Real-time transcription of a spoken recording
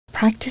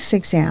practice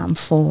exam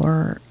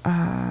for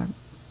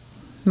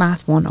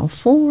Math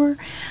 104,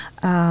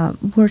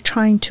 we're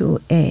trying to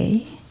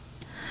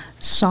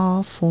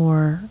solve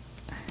for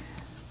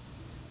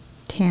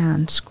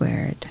tan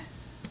squared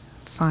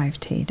 5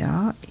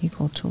 theta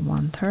equal to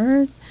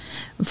 1/3,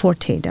 for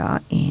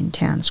theta in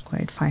tan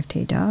squared 5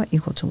 theta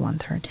equal to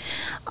 1/3.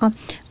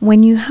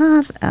 When you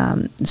have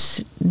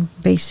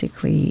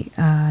basically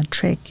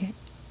trig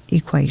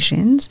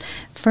equations,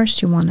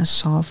 first you want to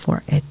solve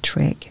for a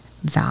trig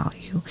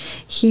value.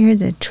 Here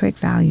the trig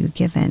value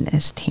given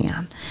is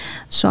tan,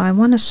 so I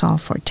want to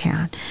solve for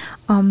tan.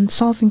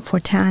 Solving for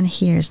tan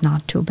here is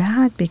not too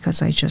bad because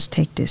I just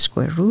take the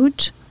square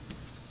root,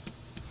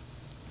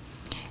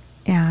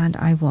 and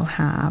I will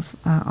have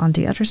on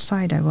the other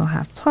side I will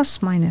have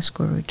plus minus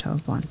square root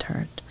of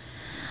 1/3,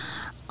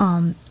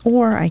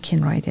 or I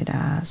can write it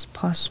as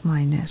plus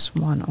minus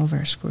 1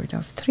 over square root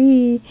of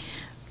 3,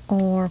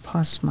 or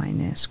plus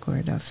minus square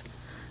root of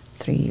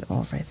 3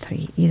 over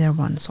 3. Either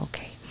one's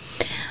okay.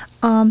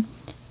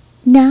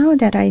 Now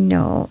that I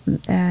know,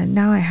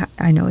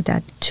 I know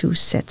that two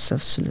sets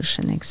of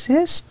solution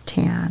exist.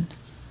 Tan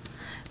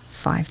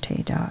 5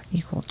 theta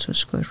equal to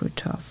square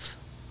root of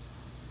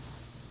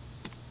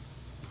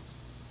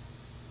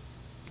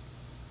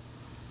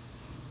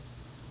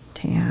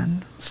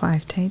tan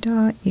 5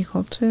 theta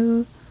equal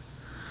to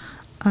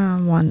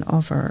 1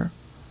 over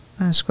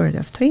square root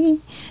of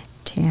 3.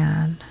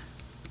 Tan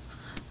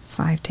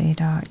 5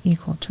 theta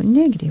equal to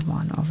negative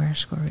 1 over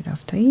square root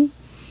of 3.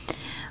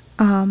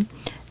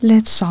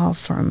 Let's solve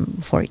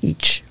for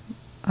each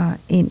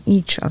in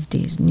each of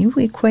these new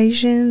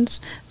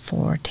equations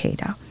for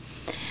theta.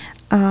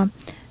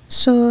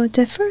 So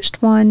the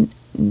first one,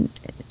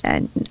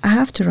 and I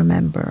have to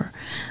remember,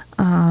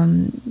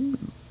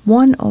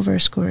 1 over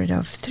square root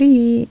of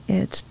 3,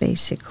 it's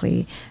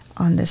basically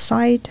on the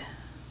side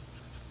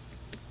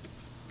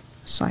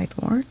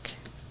work.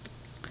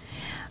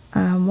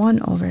 1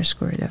 over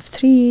square root of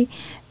 3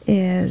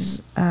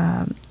 is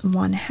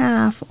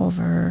 1/2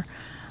 over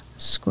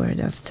square root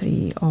of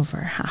 3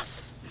 over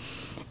half.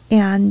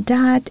 And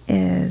that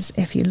is,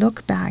 if you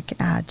look back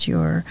at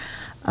your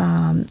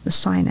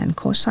sine and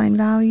cosine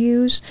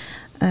values,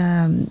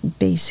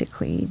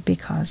 basically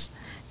because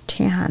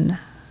tan,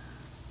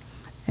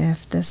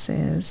 if this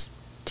is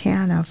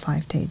tan of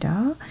 5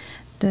 theta,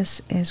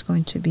 this is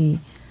going to be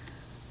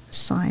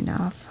sine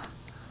of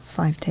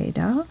 5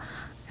 theta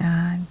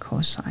and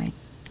cosine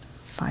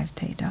 5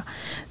 theta.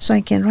 So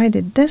I can write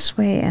it this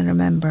way and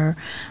remember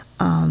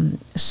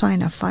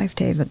sine of 5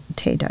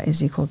 theta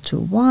is equal to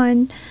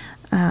 1.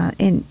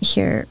 And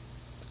here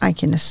I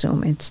can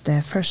assume it's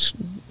the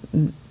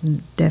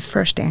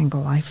first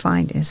angle I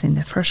find is in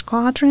the first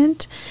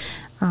quadrant,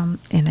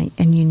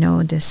 and you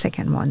know the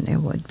second one,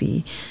 it would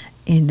be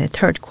in the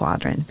third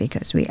quadrant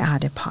because we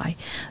add a pi.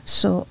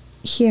 So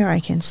here I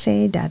can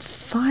say that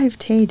 5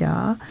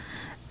 theta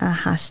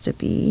has to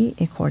be,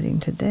 according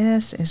to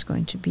this, is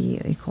going to be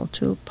equal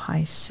to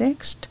pi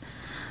sixth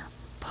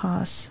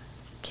plus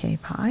k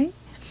pi,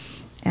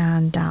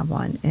 and that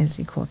one is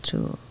equal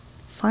to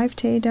 5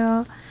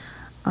 theta,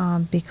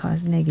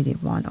 because negative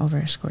 1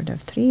 over square root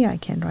of 3, I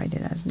can write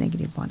it as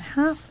negative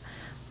 1/2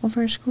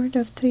 over square root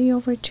of 3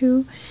 over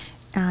 2,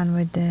 and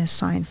with the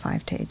sine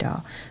 5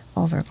 theta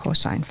over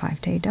cosine 5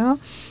 theta,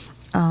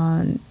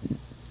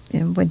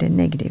 with the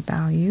negative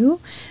value,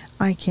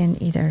 I can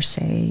either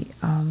say,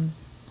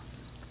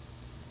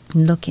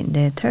 look in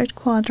the third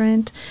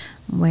quadrant,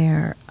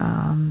 where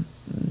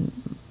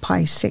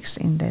pi 6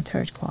 in the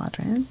third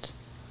quadrant.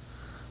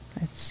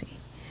 Let's see.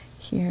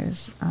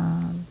 Here's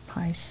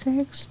pi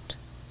 6.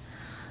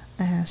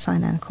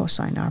 Sine and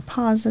cosine are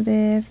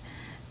positive.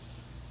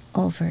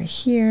 Over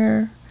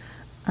here,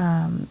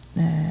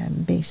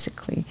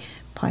 basically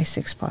pi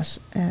 6 plus,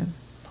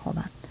 hold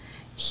on.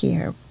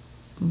 Here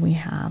we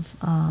have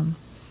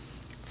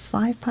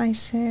 5 pi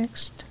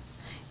 6,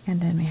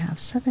 and then we have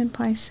 7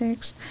 pi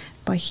 6.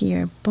 But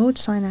here both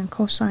sine and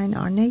cosine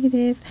are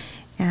negative,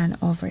 and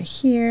over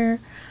here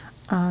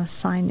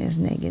sine is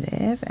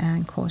negative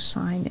and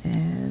cosine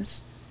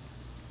is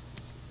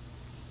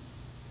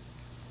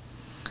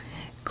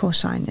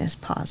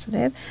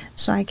positive.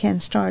 So I can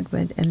start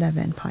with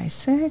 11 pi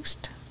 6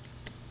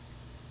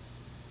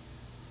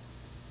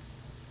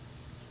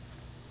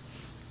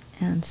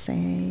 and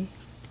say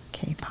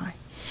k pi.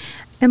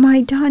 Am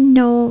I done?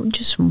 No,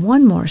 just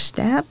one more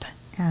step,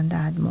 and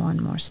that one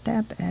more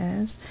step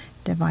is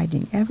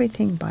dividing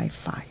everything by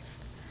 5.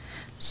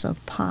 So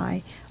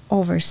pi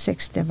over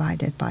 6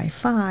 divided by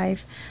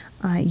 5,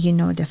 you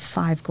know the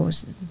 5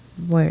 goes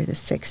where the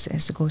 6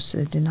 is, goes to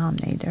the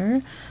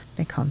denominator,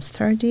 becomes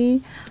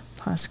 30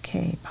 plus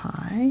k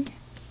pi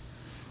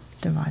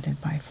divided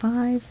by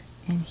 5,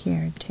 and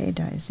here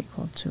theta is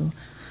equal to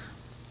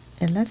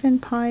 11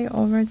 pi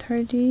over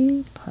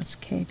 30 plus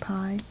k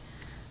pi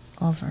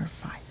over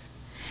 5.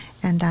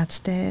 And that's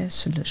the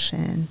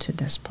solution to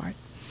this part.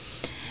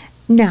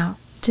 Now,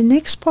 the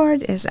next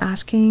part is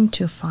asking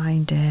to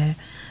find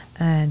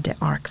the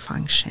arc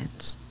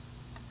functions.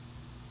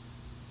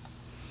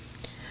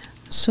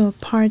 So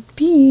part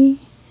B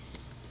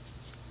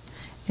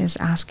is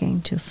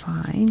asking to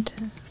find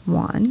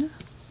 1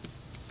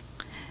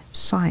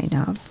 sine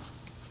of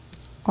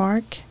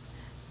arc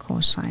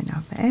cosine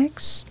of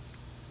x.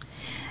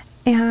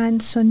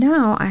 And so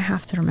now I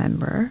have to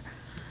remember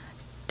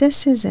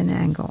this is an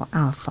angle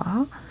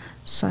alpha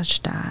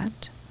such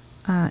that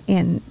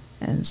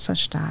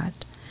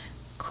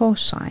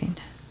cosine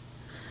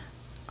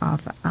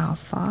of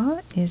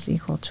alpha is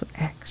equal to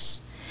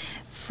x.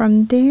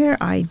 From there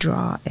I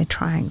draw a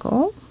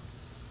triangle.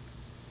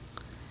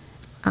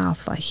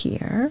 Alpha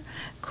here,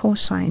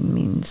 cosine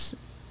means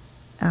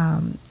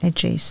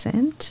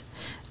adjacent,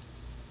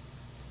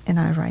 and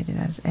I write it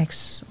as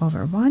x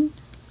over 1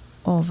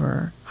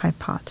 over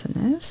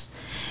hypotenuse.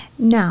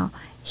 Now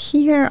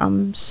here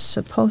I'm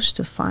supposed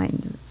to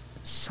find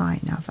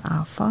sine of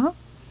alpha.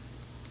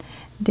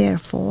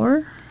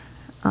 Therefore,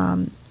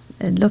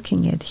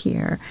 looking at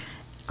here,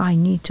 I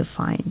need to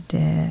find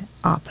the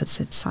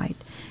opposite side.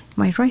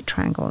 My right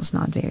triangle is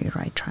not very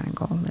right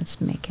triangle. Let's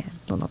make it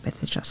a little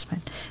bit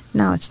adjustment.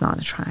 Now it's not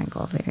a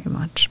triangle very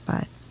much,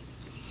 but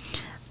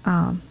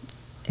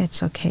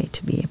it's okay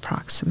to be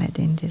approximate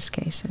in these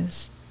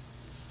cases,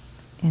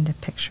 in the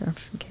picture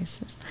of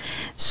cases.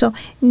 So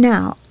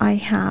now I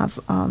have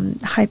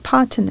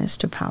hypotenuse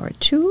to power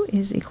 2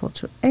 is equal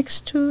to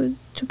x2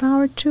 to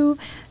power 2.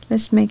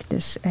 Let's make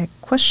this a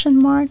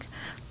question mark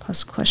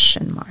plus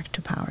question mark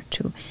to power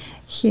 2.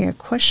 Here,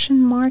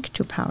 question mark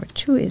to power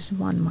 2 is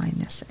 1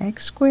 minus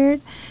x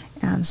squared,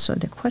 and so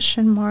the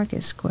question mark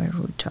is square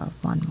root of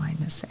 1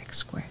 minus x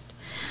squared.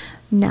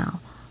 Now,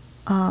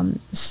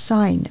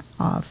 sine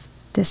of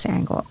this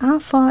angle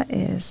alpha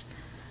is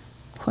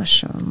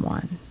question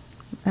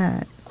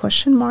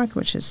mark,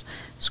 which is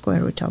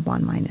square root of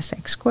 1 minus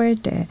x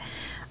squared.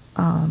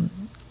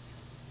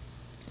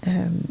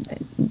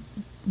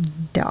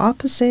 The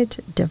opposite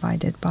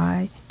divided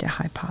by the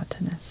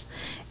hypotenuse,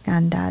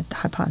 and that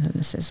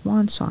hypotenuse is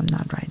 1, so I'm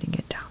not writing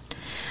it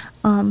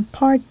down.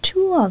 Part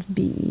 2 of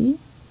B,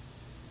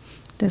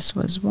 this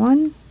was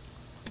 1,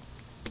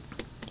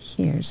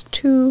 here's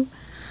 2,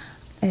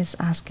 is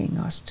asking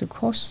us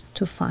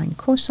to find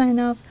cosine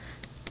of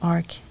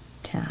arc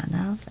tan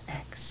of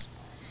x.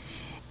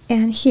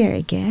 And here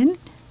again,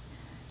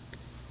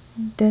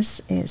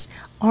 this is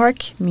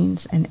arc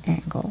means an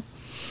angle,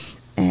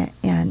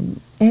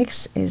 and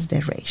x is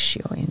the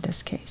ratio in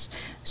this case.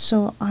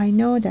 So I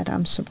know that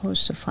I'm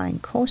supposed to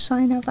find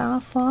cosine of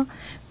alpha,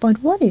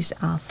 but what is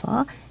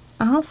alpha?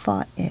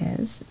 Alpha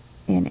is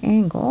an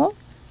angle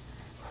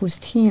whose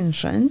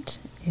tangent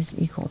is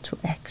equal to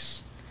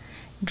x.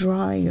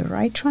 Draw your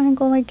right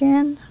triangle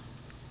again,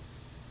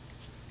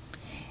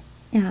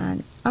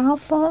 and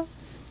alpha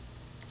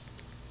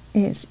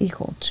is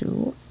equal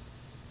to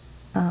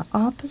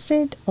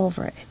opposite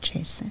over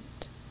adjacent.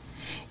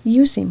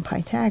 Using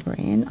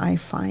Pythagorean, I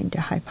find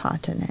the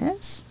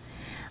hypotenuse,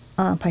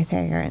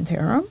 Pythagorean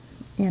theorem,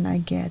 and I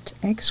get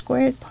x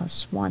squared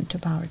plus 1 to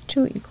power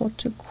 2 equal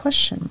to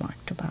question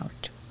mark to power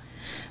 2.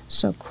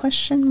 So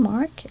question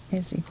mark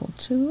is equal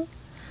to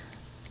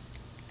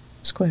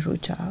square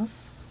root of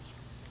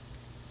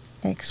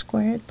x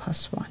squared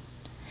plus 1.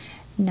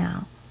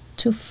 Now,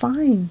 to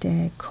find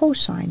the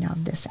cosine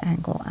of this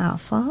angle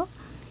alpha,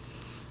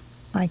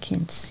 I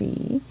can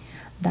see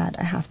that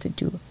I have to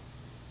do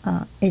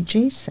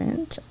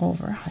adjacent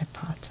over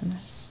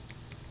hypotenuse,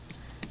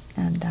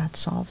 and that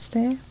solves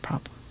the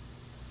problem.